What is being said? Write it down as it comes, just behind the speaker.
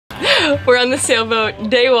We're on the sailboat,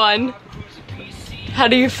 day 1. How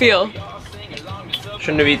do you feel?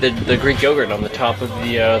 Shouldn't have eaten the Greek yogurt on the top of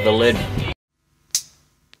the lid.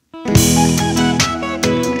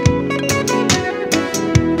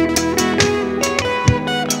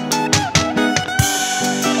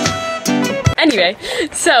 Anyway,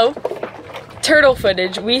 so turtle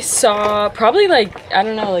footage. We saw probably like, I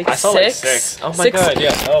don't know, like I saw like 6. Oh my god,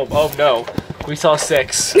 yeah. Oh no. We saw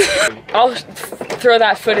 6. I'll throw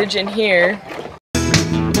that footage in here.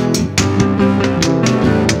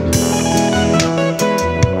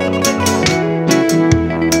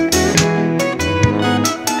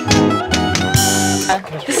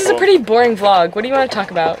 This is a pretty boring vlog. What do you want to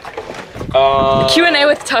talk about? Q&A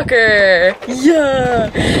with Tucker.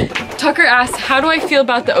 Yeah. Tucker asked, how do I feel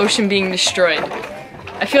about the ocean being destroyed?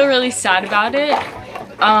 I feel really sad about it.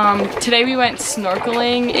 Today we went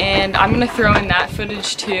snorkeling, and I'm gonna throw in that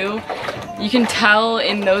footage too. You can tell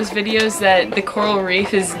in those videos that the coral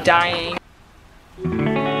reef is dying.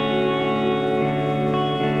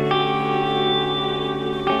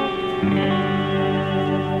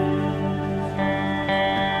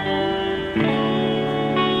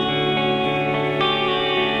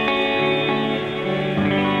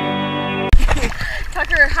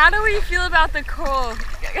 Tucker, how do we feel about the coral?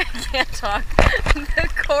 I can't talk. The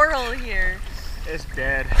coral here. It's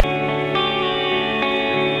dead.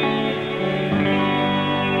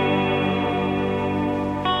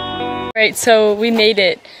 Right, so we made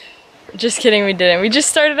it. Just kidding, we didn't. We just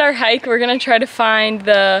started our hike. We're gonna try to find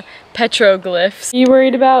the petroglyphs. Are you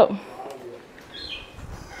worried about?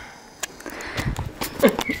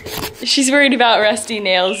 She's worried about rusty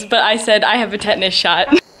nails, but I said I have a tetanus shot.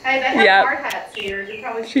 I have hard hats here. You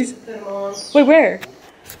probably should put them on. Wait, where?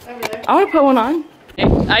 Over there. I want to put one on.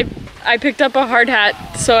 I picked up a hard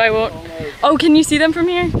hat, so I won't. Oh, can you see them from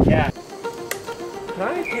here? Yeah. Can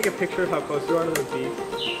I take a picture of how close you are to the beach?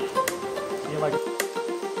 You're like.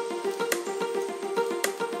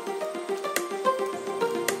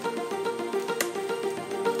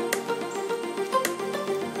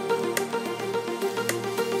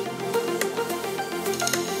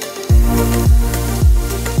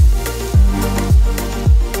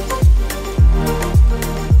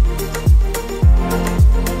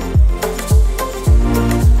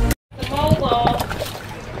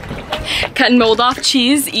 Cutting mold off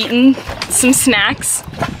cheese, eating some snacks.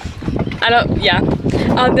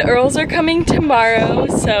 The Earls are coming tomorrow,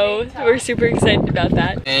 so we're super excited about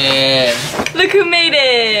that. And look who made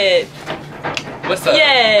it! What's up?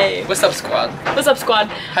 Yay! What's up, squad? What's up, squad?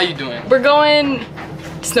 How you doing? We're going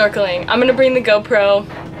snorkeling. I'm gonna bring the GoPro.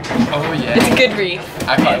 Oh yeah. It's a good reef.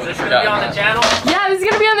 I probably would have forgotten on the channel? Yeah, this is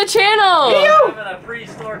gonna be on the channel! Having a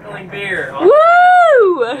pre-snorkeling beer.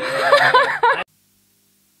 Woo!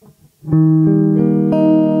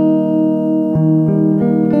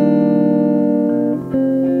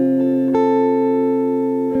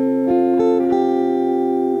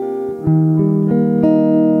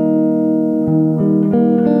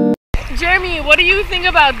 Jeremy, what do you think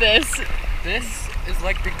about this? This is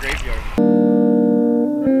like the graveyard.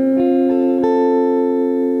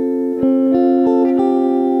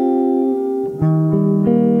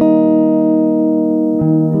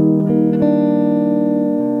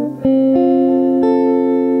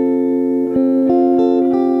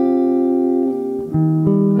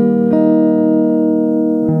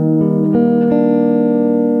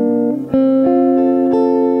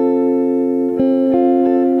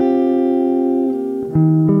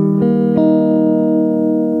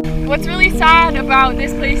 What's really sad about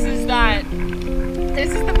this place is that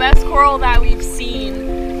this is the best coral that we've seen.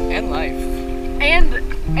 And life.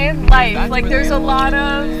 And life. That's like where there's the a lot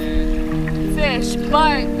of animals fish,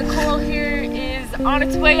 but the coral here is on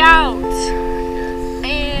its way out.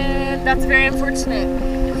 And that's very unfortunate.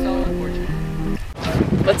 So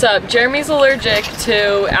unfortunate. What's up? Jeremy's allergic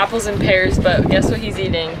to apples and pears, but guess what he's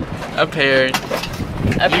eating? A pear.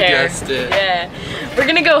 A pear. guessed it. Yeah. We're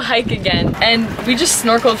gonna go hike again, and we just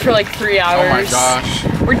snorkeled for like 3 hours. Oh my gosh.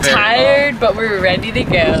 We're Very tired, but we're ready to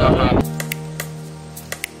go.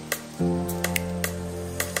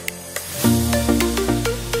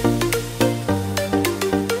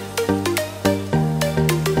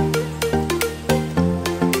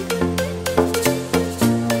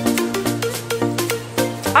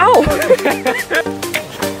 Ow!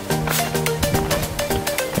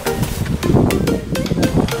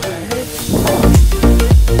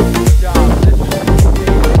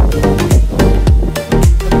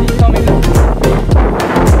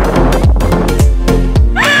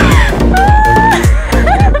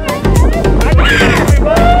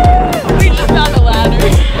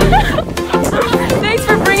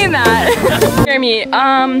 Jeremy,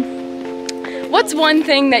 what's one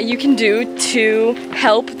thing that you can do to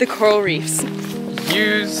help the coral reefs?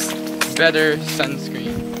 Use better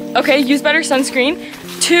sunscreen. Okay, use better sunscreen.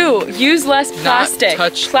 2, use less plastic.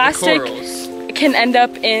 Not touch Plastic the corals. can end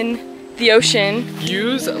up in the ocean.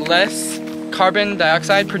 Use less carbon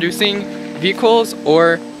dioxide producing vehicles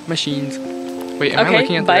or machines. Wait, am I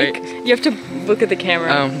looking at the bike. right? You have to look at the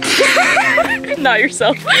camera. Not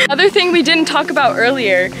yourself. Other thing we didn't talk about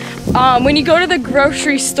earlier, when you go to the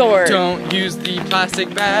grocery store. Don't use the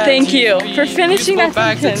plastic bags. Thank you Use for finishing that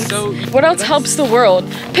bags. sentence. It's so What else helps the world?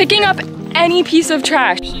 Picking up any piece of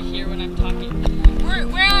trash. You should hear when I'm talking.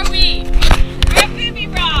 Where are we? We're at Booby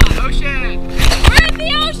Rock. Ocean. We're in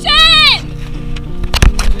the ocean!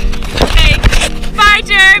 Okay, bye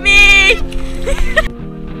Jeremy!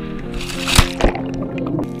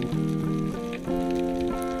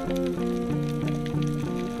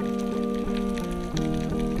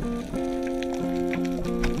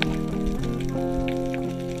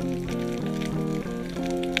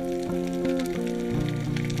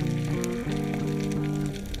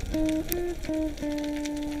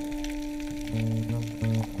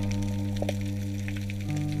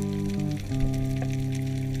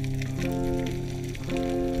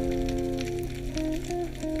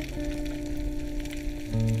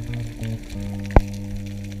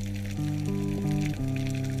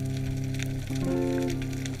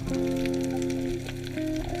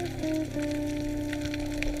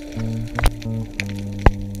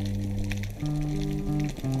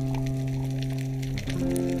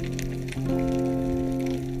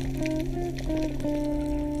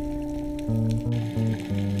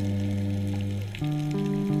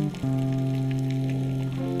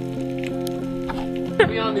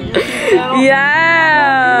 We on the YouTube channel?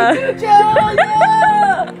 Yeah! YouTube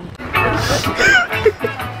channel,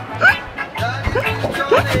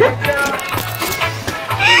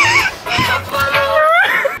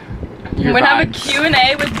 We're gonna have a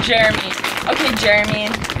Q&A with Jeremy. Okay, Jeremy.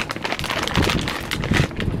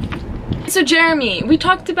 So Jeremy, we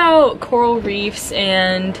talked about coral reefs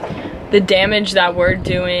and the damage that we're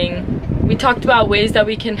doing. We talked about ways that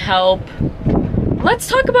we can help. Let's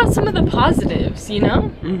talk about some of the positives, you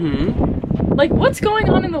know? Mm-hmm. Like, what's going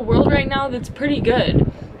on in the world right now that's pretty good?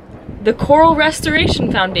 The Coral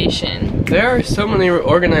Restoration Foundation. There are so many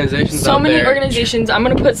organizations So out many there. organizations. I'm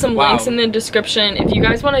gonna put some Wow. links in the description if you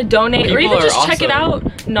guys want to donate or People even just are check it out.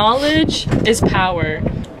 awesome. Knowledge is power.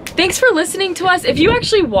 Thanks for listening to us. If you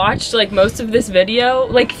actually watched like most of this video,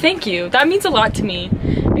 like thank you. That means a lot to me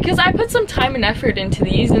because I put some time and effort into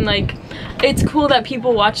these and like it's cool that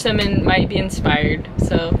people watch them and might be inspired.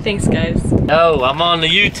 So thanks guys. Oh, I'm on the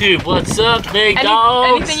YouTube. What's up, big dogs?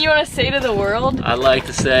 Anything you want to say to the world? I'd like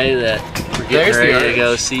to say that we're getting ready to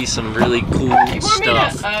go see some really cool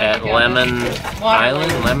stuff at Lemon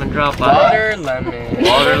Island, Lemon Drop Island. Water lemon.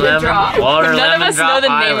 Water Lemon. Drop. Water None of Lemon us know Drop the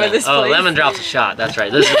name of Island. this Oh, place. Lemon Drop's a shot. That's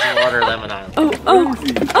right. This is Water Lemon Island. Oh,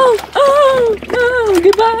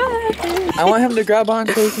 goodbye. I want him to grab on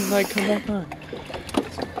so he can like come back on.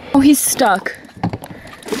 Oh, he's stuck.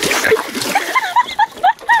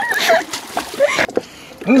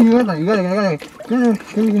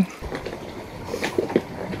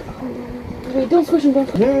 Wait, don't squish him, don't.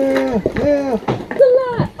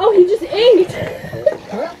 Oh, he just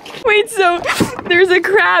inked. Wait, so there's a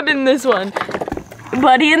crab in this one.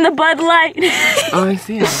 Buddy in the Bud Light. Oh, I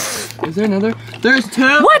see him. Is there another? There's 2.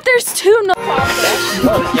 What? There's 2? No.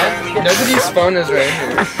 Nobody's phone is right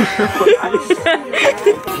here.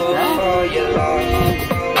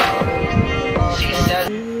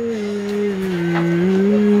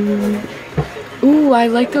 Ooh, I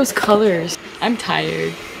like those colors. I'm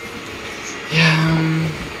tired. Yeah,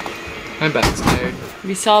 my back's tired.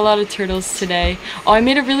 We saw a lot of turtles today. Oh, I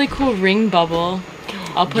made a really cool ring bubble.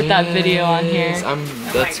 I'll put that video on here. Yes,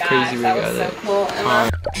 that's crazy we got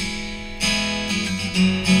it.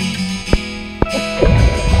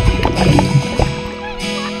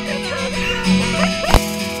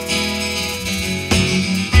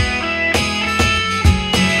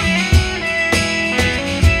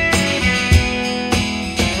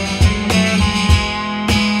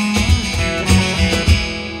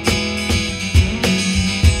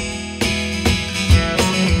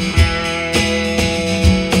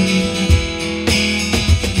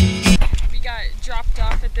 Dropped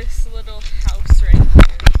off at this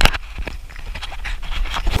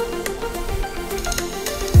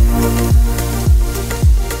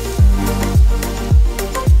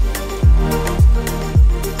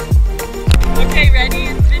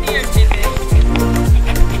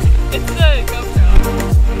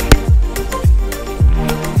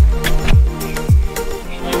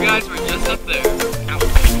up there. Ouch.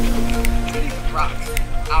 Rocks.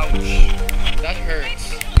 Ouch. That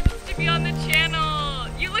hurts. To be on the channel.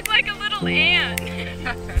 You look like a little ant.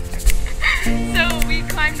 So we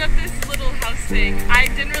climbed up this little house thing. I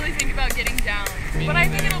didn't really think about getting down, but I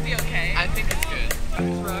think it'll be okay. I think it's good.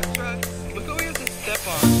 Rocks, rocks. Look what we have to step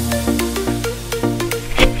on.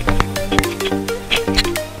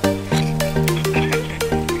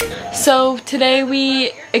 So today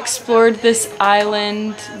we explored this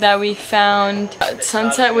island that we found.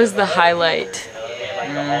 Sunset was the highlight.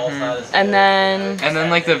 And then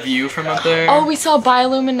like the view from up there. Oh, we saw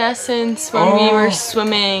bioluminescence when we were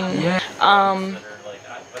swimming. Yeah.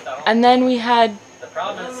 And then we had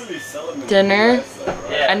dinner,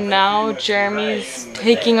 and now Jeremy's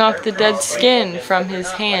taking off the dead skin from his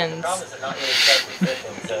hands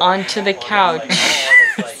onto the couch.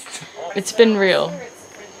 It's been real.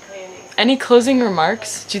 Any closing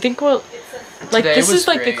remarks? Do you think we'll like Today this was is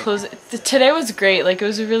like great. the close? Today was great. Like it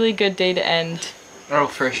was a really good day to end. Oh,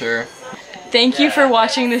 for sure. Thank you for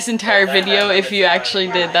watching this entire video. If you actually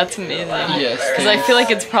did, that's amazing. Yes. Because I feel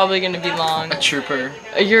like it's probably going to be long. A trooper.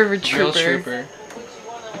 You're a trooper. Real trooper.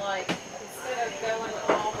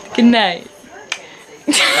 Good night.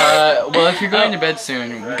 Well, if you're going to bed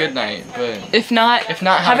soon, good night. But if not,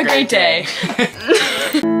 have a great day.